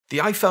The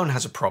iPhone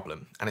has a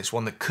problem, and it's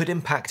one that could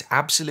impact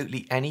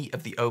absolutely any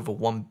of the over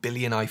 1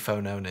 billion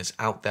iPhone owners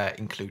out there,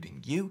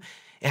 including you.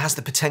 It has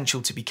the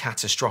potential to be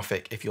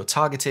catastrophic if you're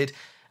targeted,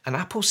 and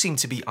Apple seem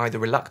to be either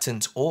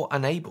reluctant or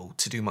unable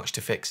to do much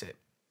to fix it.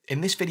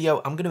 In this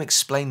video, I'm going to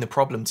explain the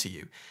problem to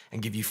you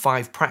and give you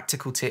 5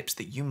 practical tips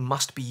that you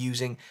must be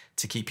using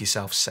to keep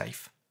yourself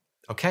safe.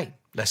 Okay,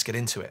 let's get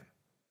into it.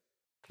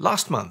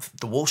 Last month,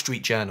 the Wall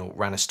Street Journal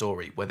ran a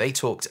story where they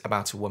talked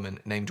about a woman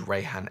named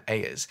Rayhan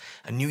Ayers,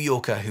 a New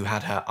Yorker who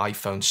had her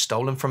iPhone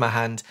stolen from her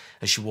hand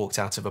as she walked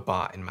out of a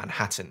bar in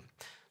Manhattan.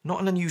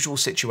 Not an unusual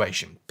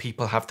situation.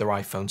 People have their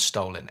iPhones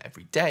stolen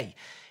every day.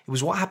 It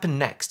was what happened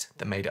next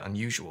that made it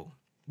unusual.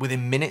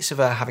 Within minutes of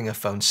her having her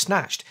phone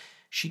snatched,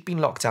 she'd been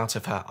locked out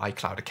of her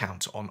iCloud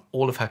account on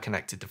all of her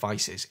connected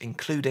devices,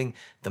 including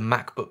the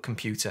MacBook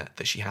computer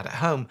that she had at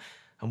home,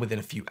 and within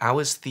a few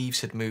hours, thieves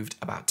had moved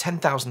about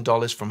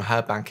 $10,000 from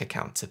her bank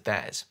account to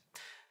theirs.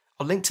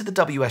 I'll link to the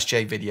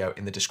WSJ video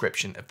in the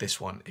description of this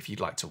one if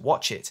you'd like to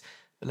watch it,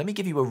 but let me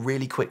give you a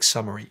really quick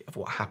summary of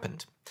what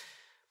happened.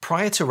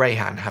 Prior to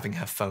Rayhan having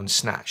her phone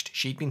snatched,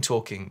 she'd been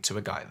talking to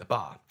a guy at the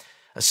bar.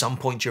 At some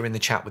point during the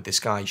chat with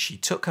this guy, she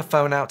took her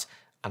phone out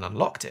and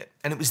unlocked it,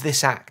 and it was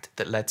this act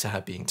that led to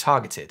her being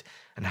targeted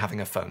and having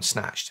her phone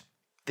snatched.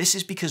 This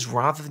is because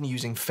rather than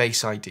using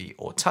Face ID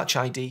or Touch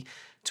ID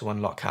to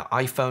unlock her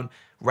iPhone,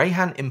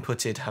 Rayhan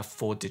inputted her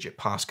 4-digit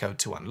passcode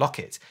to unlock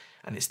it,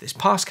 and it's this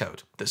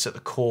passcode that's at the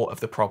core of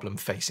the problem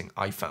facing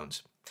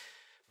iPhones.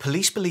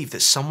 Police believe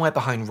that somewhere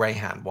behind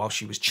Rayhan, while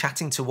she was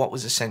chatting to what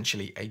was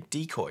essentially a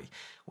decoy,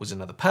 was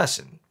another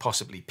person,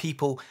 possibly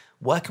people,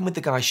 working with the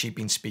guy she'd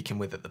been speaking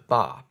with at the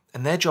bar,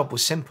 and their job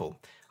was simple: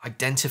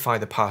 identify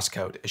the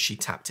passcode as she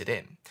tapped it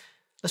in.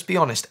 Let's be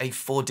honest, a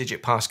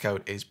 4-digit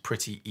passcode is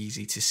pretty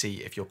easy to see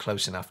if you're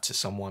close enough to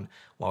someone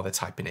while they're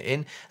typing it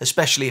in,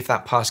 especially if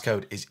that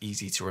passcode is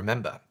easy to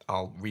remember.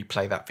 I'll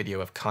replay that video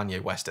of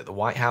Kanye West at the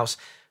White House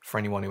for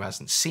anyone who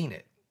hasn't seen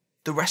it.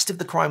 The rest of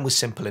the crime was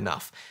simple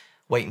enough.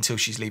 Wait until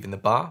she's leaving the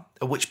bar,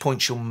 at which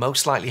point she'll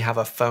most likely have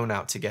her phone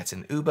out to get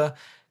an Uber,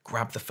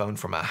 grab the phone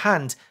from her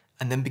hand,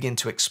 and then begin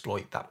to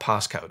exploit that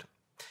passcode.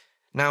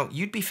 Now,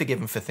 you'd be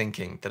forgiven for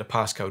thinking that a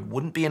passcode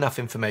wouldn't be enough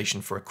information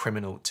for a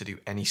criminal to do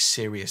any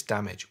serious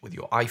damage with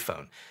your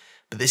iPhone,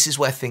 but this is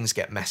where things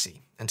get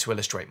messy, and to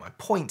illustrate my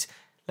point,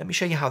 let me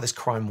show you how this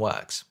crime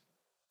works.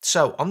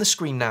 So, on the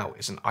screen now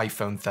is an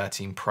iPhone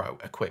 13 Pro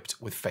equipped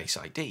with Face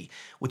ID,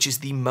 which is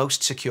the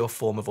most secure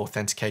form of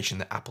authentication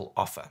that Apple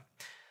offer.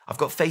 I've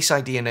got Face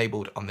ID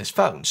enabled on this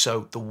phone,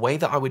 so the way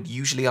that I would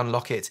usually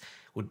unlock it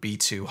would be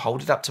to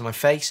hold it up to my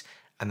face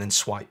and then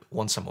swipe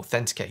once I'm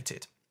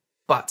authenticated.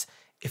 But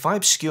if I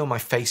obscure my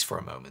face for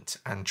a moment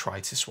and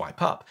try to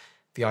swipe up,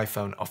 the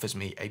iPhone offers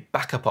me a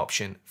backup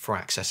option for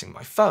accessing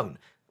my phone,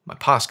 my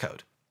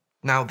passcode.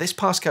 Now, this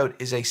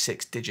passcode is a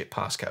 6-digit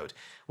passcode,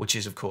 which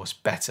is of course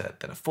better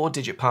than a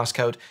 4-digit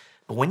passcode,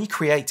 but when you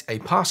create a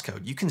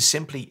passcode, you can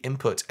simply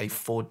input a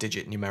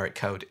 4-digit numeric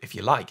code if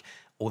you like,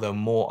 although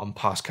more on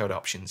passcode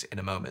options in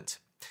a moment.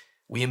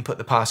 We input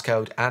the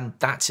passcode and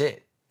that's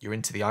it, you're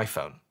into the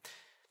iPhone.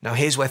 Now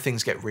here's where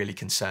things get really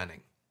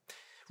concerning.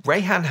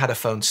 Rayhan had her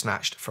phone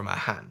snatched from her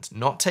hand,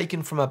 not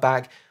taken from her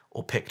bag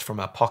or picked from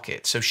her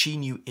pocket, so she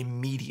knew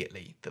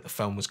immediately that the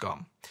phone was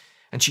gone.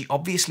 And she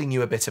obviously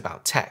knew a bit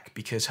about tech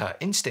because her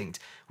instinct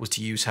was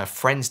to use her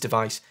friend's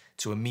device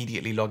to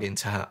immediately log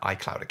into her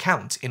iCloud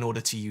account in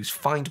order to use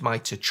Find My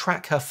to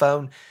track her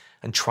phone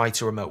and try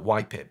to remote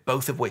wipe it,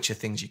 both of which are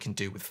things you can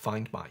do with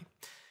Find My.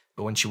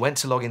 But when she went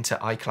to log into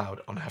iCloud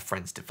on her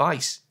friend's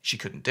device, she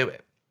couldn't do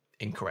it.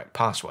 Incorrect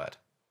password.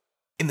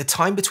 In the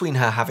time between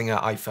her having her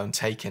iPhone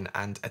taken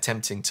and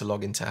attempting to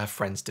log into her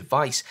friend's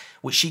device,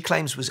 which she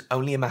claims was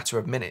only a matter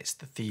of minutes,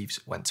 the thieves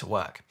went to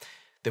work.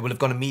 They will have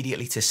gone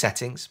immediately to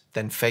settings,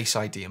 then Face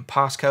ID and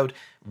passcode,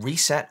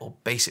 reset or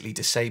basically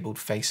disabled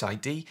Face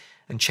ID,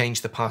 and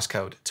changed the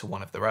passcode to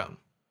one of their own.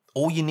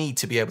 All you need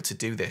to be able to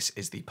do this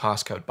is the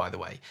passcode, by the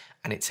way,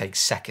 and it takes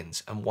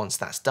seconds, and once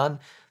that's done,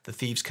 the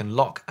thieves can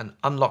lock and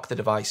unlock the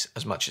device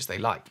as much as they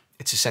like.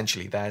 It's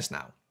essentially theirs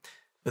now.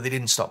 But they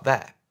didn't stop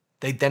there.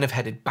 They'd then have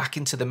headed back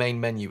into the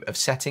main menu of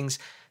settings,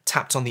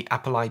 tapped on the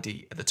Apple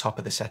ID at the top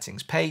of the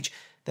settings page,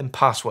 then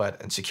password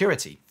and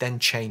security, then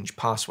change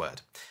password.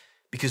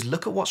 Because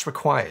look at what's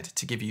required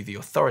to give you the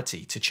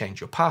authority to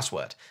change your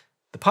password.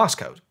 The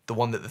passcode, the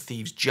one that the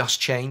thieves just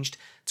changed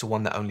to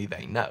one that only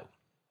they know.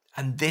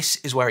 And this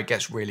is where it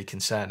gets really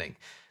concerning.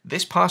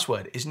 This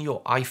password isn't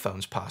your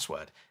iPhone's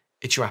password,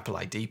 it's your Apple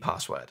ID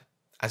password.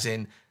 As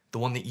in, the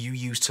one that you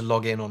use to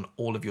log in on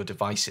all of your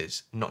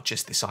devices, not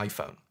just this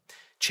iPhone.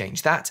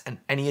 Change that and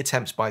any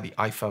attempts by the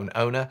iPhone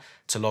owner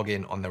to log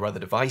in on their other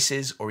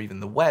devices or even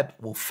the web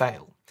will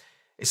fail.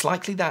 It's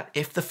likely that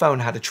if the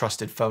phone had a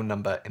trusted phone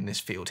number in this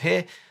field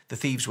here, the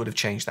thieves would have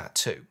changed that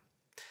too.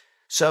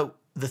 So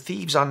the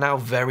thieves are now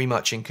very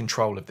much in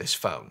control of this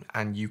phone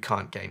and you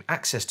can't gain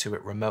access to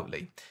it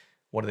remotely.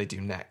 What do they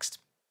do next?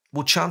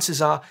 Well,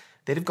 chances are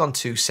they'd have gone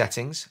to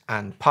settings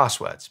and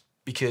passwords,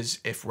 because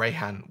if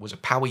Rayhan was a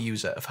power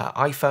user of her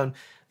iPhone,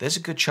 there's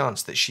a good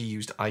chance that she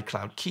used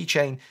iCloud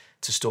Keychain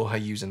to store her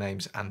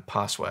usernames and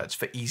passwords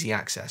for easy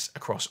access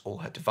across all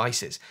her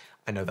devices.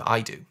 I know that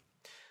I do.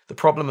 The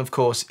problem, of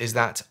course, is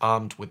that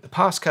armed with the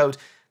passcode,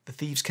 the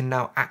thieves can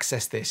now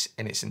access this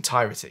in its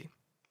entirety.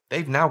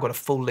 They've now got a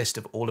full list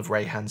of all of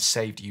Rayhan's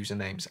saved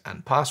usernames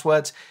and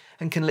passwords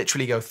and can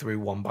literally go through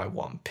one by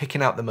one,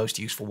 picking out the most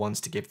useful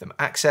ones to give them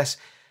access.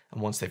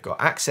 And once they've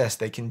got access,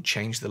 they can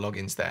change the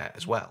logins there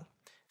as well.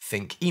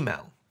 Think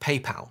email,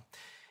 PayPal.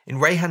 In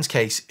Rayhan's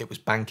case, it was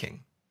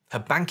banking. Her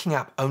banking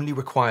app only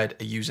required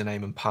a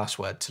username and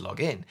password to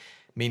log in,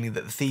 meaning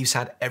that the thieves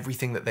had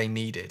everything that they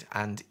needed,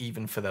 and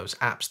even for those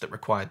apps that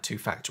required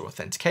two-factor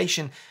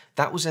authentication,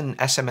 that was an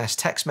SMS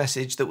text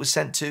message that was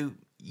sent to,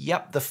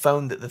 yep, the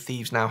phone that the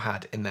thieves now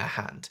had in their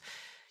hand.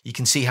 You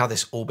can see how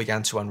this all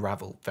began to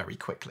unravel very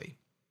quickly.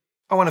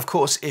 Oh, and of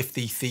course, if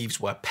the thieves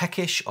were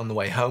peckish on the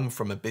way home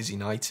from a busy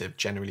night of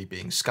generally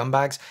being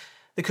scumbags,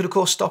 they could of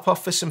course stop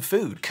off for some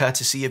food,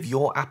 courtesy of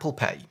your Apple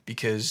Pay,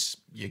 because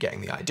you're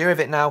getting the idea of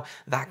it now,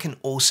 that can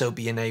also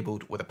be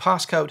enabled with a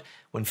passcode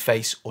when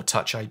Face or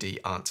Touch ID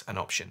aren't an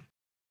option.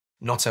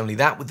 Not only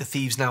that, with the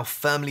thieves now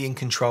firmly in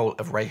control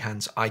of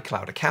Rayhan's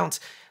iCloud account,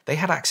 they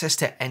had access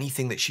to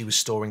anything that she was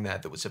storing there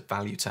that was of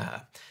value to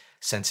her.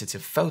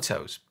 Sensitive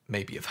photos,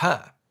 maybe of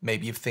her,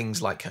 maybe of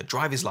things like her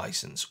driver's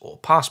license or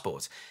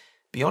passport.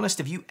 Be honest,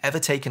 have you ever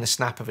taken a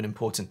snap of an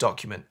important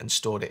document and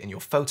stored it in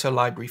your photo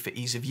library for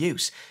ease of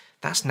use?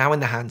 That's now in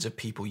the hands of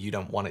people you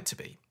don't want it to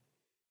be.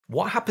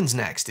 What happens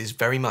next is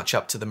very much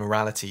up to the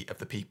morality of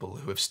the people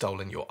who have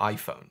stolen your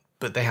iPhone,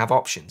 but they have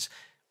options.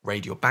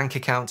 Raid your bank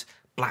account,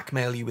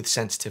 blackmail you with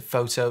sensitive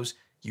photos,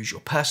 use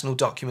your personal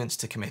documents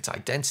to commit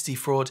identity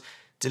fraud,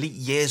 delete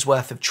years'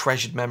 worth of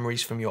treasured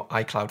memories from your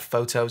iCloud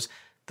photos,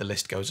 the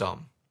list goes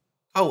on.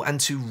 Oh, and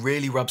to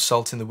really rub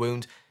salt in the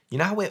wound, you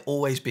know how we're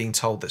always being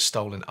told that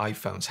stolen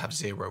iPhones have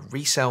zero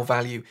resale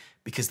value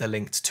because they're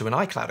linked to an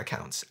iCloud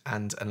account,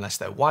 and unless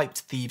they're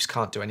wiped, thieves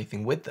can't do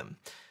anything with them.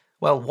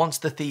 Well, once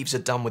the thieves are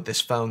done with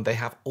this phone, they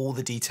have all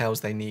the details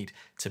they need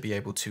to be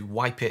able to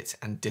wipe it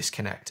and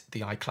disconnect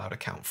the iCloud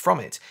account from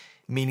it,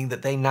 meaning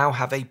that they now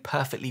have a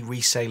perfectly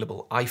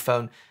resaleable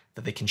iPhone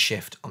that they can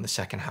shift on the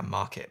second-hand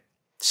market.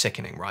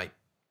 Sickening, right?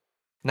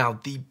 Now,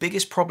 the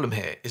biggest problem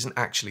here isn't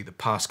actually the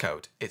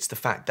passcode, it's the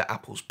fact that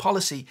Apple's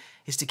policy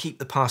is to keep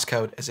the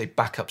passcode as a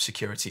backup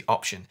security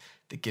option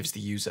that gives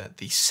the user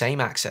the same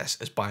access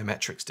as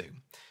biometrics do.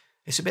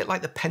 It's a bit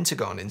like the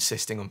Pentagon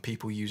insisting on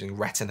people using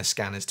retina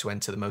scanners to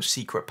enter the most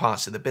secret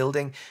parts of the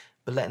building,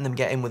 but letting them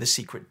get in with a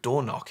secret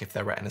door knock if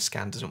their retina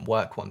scan doesn't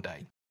work one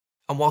day.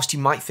 And whilst you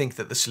might think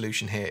that the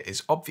solution here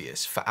is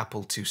obvious for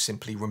Apple to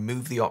simply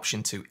remove the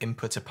option to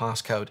input a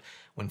passcode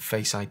when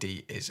Face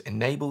ID is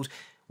enabled,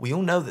 we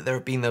all know that there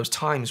have been those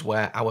times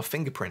where our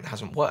fingerprint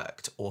hasn't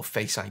worked or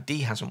Face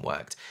ID hasn't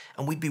worked,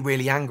 and we'd be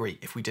really angry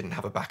if we didn't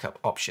have a backup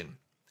option.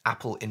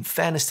 Apple, in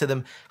fairness to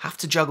them, have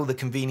to juggle the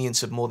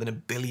convenience of more than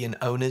 1 billion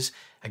owners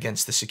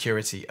against the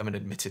security of an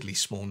admittedly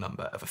small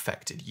number of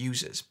affected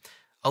users.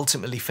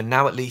 Ultimately, for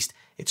now at least,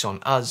 it's on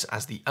us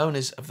as the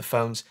owners of the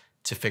phones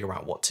to figure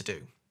out what to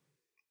do.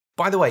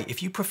 By the way,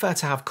 if you prefer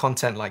to have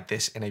content like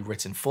this in a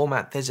written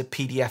format, there's a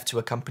PDF to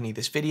accompany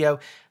this video,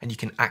 and you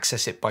can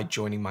access it by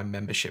joining my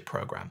membership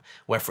program,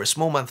 where for a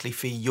small monthly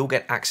fee, you'll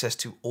get access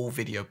to all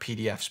video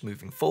PDFs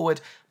moving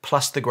forward,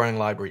 plus the growing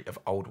library of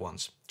old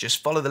ones.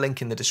 Just follow the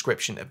link in the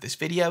description of this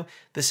video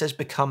that says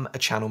become a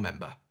channel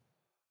member.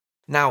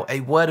 Now, a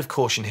word of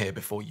caution here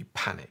before you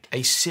panic.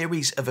 A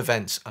series of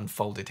events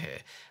unfolded here,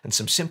 and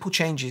some simple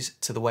changes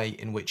to the way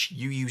in which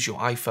you use your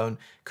iPhone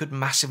could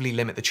massively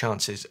limit the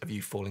chances of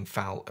you falling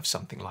foul of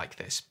something like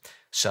this.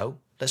 So,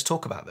 let's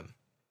talk about them.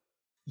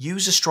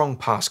 Use a strong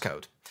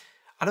passcode.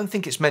 I don't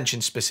think it's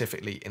mentioned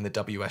specifically in the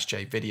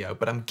WSJ video,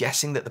 but I'm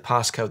guessing that the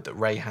passcode that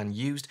Rayhan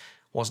used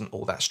wasn't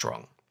all that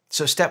strong.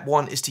 So step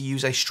 1 is to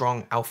use a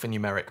strong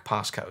alphanumeric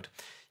passcode.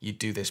 You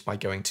do this by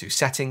going to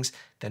Settings,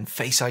 then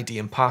Face ID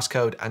and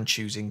Passcode, and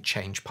choosing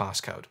Change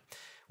Passcode.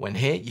 When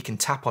here, you can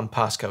tap on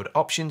Passcode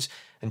Options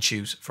and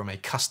choose from a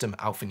custom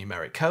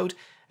alphanumeric code,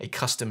 a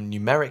custom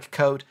numeric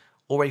code,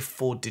 or a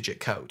 4-digit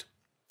code.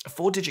 A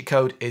 4-digit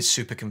code is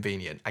super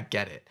convenient, I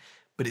get it,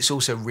 but it's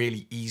also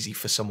really easy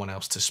for someone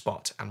else to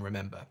spot and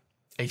remember.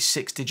 A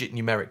 6-digit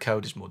numeric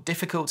code is more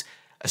difficult,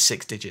 a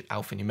 6-digit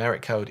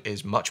alphanumeric code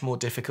is much more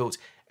difficult,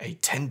 a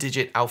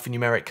 10-digit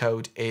alphanumeric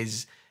code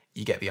is...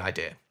 you get the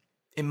idea.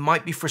 It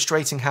might be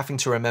frustrating having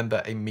to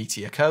remember a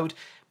meatier code,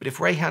 but if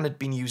Rayhan had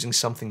been using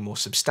something more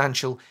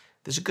substantial,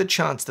 there's a good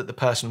chance that the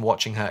person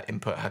watching her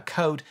input her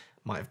code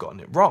might have gotten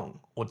it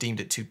wrong, or deemed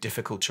it too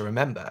difficult to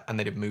remember, and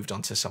they'd have moved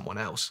on to someone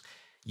else.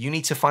 You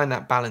need to find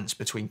that balance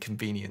between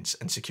convenience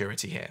and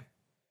security here.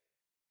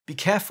 Be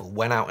careful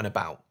when out and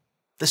about.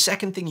 The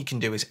second thing you can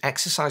do is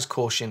exercise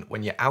caution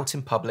when you're out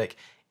in public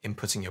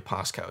inputting your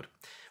passcode.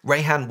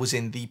 Rayhan was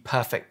in the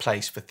perfect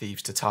place for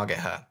thieves to target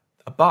her,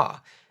 a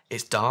bar.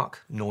 It's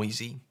dark,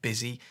 noisy,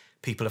 busy,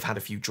 people have had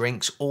a few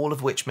drinks, all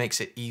of which makes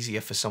it easier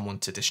for someone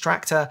to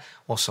distract her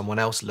while someone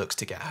else looks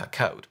to get her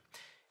code.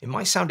 It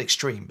might sound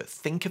extreme, but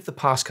think of the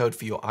passcode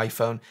for your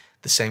iPhone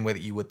the same way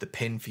that you would the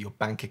PIN for your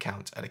bank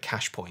account at a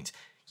cash point.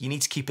 You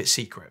need to keep it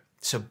secret.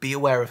 So be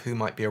aware of who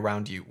might be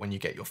around you when you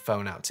get your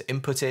phone out to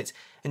input it,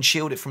 and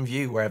shield it from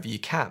view wherever you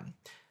can.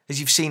 As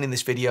you've seen in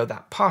this video,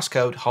 that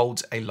passcode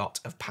holds a lot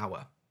of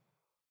power.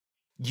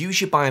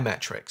 Use your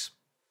biometrics.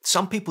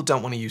 Some people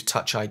don't want to use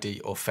Touch ID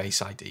or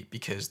Face ID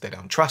because they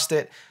don't trust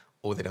it,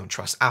 or they don't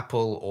trust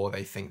Apple, or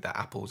they think that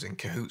Apple's in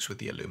cahoots with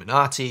the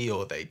Illuminati,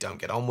 or they don't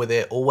get on with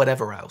it, or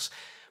whatever else.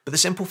 But the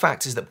simple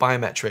fact is that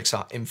biometrics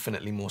are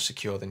infinitely more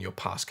secure than your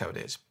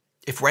passcode is.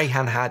 If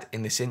Rayhan had,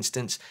 in this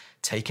instance,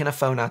 taken a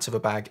phone out of a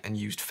bag and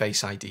used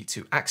Face ID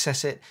to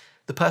access it,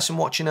 the person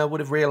watching her would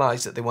have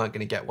realized that they weren't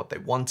going to get what they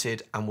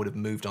wanted and would have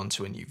moved on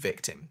to a new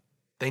victim.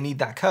 They need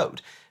that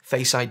code.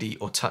 Face ID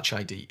or Touch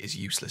ID is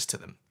useless to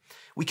them.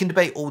 We can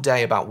debate all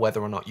day about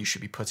whether or not you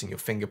should be putting your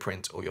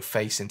fingerprint or your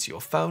face into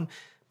your phone,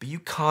 but you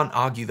can't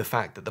argue the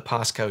fact that the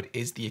passcode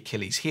is the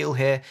Achilles heel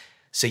here,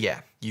 so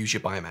yeah, use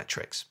your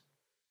biometrics.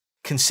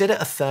 Consider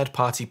a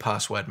third-party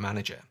password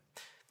manager.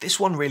 This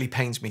one really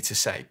pains me to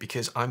say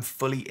because I'm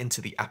fully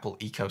into the Apple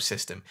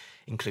ecosystem,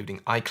 including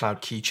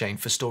iCloud Keychain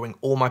for storing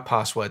all my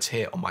passwords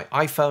here on my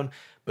iPhone,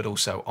 but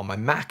also on my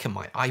Mac and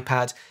my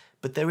iPad,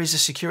 but there is a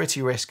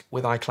security risk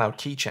with iCloud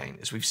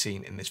Keychain, as we've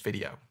seen in this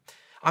video.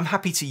 I'm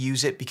happy to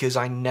use it because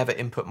I never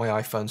input my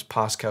iPhone's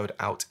passcode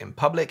out in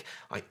public.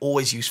 I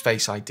always use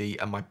Face ID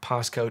and my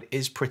passcode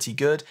is pretty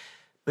good,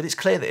 but it's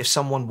clear that if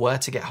someone were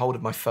to get hold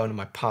of my phone and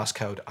my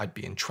passcode, I'd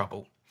be in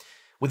trouble.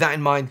 With that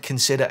in mind,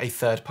 consider a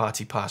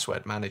third-party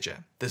password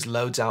manager. There's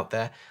loads out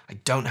there. I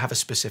don't have a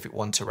specific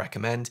one to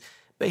recommend.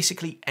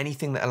 Basically,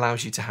 anything that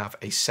allows you to have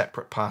a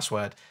separate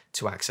password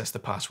to access the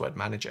password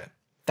manager.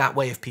 That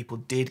way, if people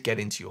did get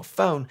into your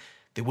phone,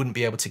 they wouldn't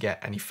be able to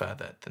get any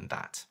further than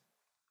that.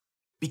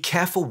 Be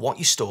careful what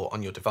you store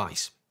on your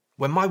device.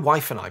 When my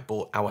wife and I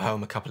bought our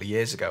home a couple of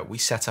years ago, we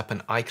set up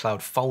an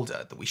iCloud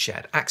folder that we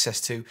shared access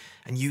to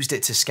and used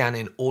it to scan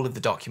in all of the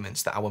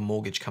documents that our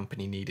mortgage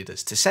company needed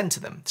us to send to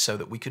them so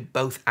that we could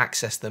both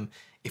access them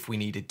if we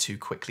needed to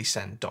quickly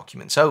send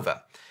documents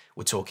over.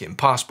 We're talking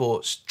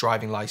passports,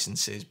 driving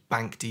licenses,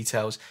 bank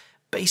details,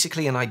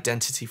 basically an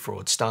identity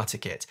fraud starter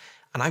kit.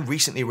 And I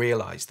recently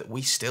realized that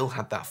we still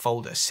had that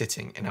folder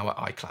sitting in our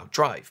iCloud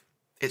drive.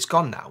 It's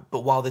gone now,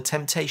 but while the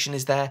temptation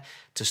is there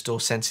to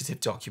store sensitive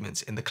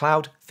documents in the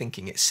cloud,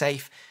 thinking it's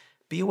safe,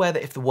 be aware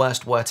that if the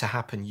worst were to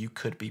happen, you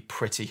could be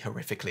pretty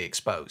horrifically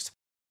exposed.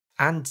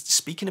 And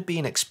speaking of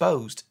being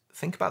exposed,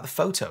 think about the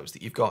photos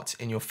that you've got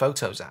in your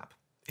Photos app.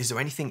 Is there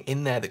anything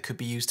in there that could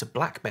be used to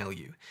blackmail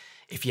you?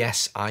 If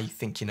yes, I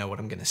think you know what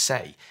I'm going to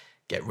say.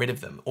 Get rid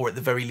of them, or at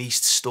the very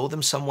least, store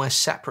them somewhere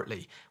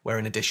separately, where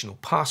an additional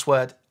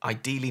password,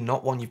 ideally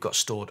not one you've got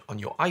stored on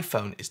your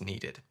iPhone, is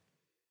needed.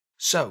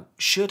 So,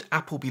 should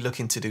Apple be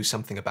looking to do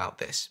something about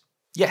this?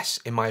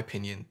 Yes, in my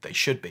opinion, they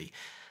should be.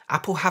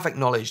 Apple have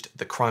acknowledged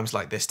that crimes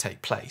like this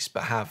take place,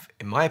 but have,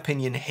 in my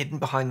opinion, hidden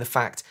behind the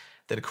fact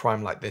that a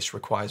crime like this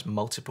requires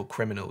multiple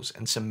criminals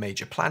and some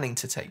major planning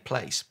to take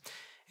place.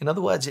 In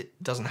other words,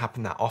 it doesn't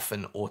happen that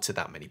often or to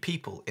that many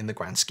people in the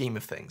grand scheme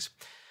of things.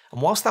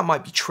 And whilst that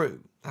might be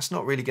true, that's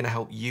not really going to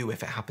help you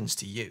if it happens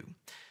to you.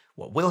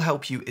 What will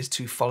help you is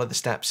to follow the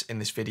steps in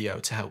this video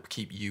to help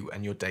keep you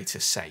and your data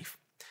safe.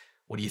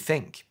 What do you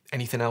think?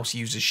 Anything else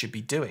users should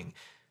be doing?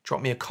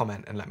 Drop me a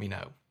comment and let me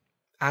know.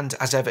 And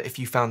as ever, if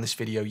you found this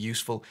video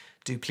useful,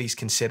 do please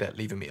consider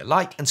leaving me a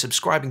like and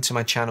subscribing to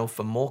my channel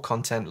for more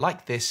content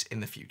like this in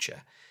the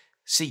future.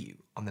 See you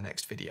on the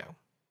next video.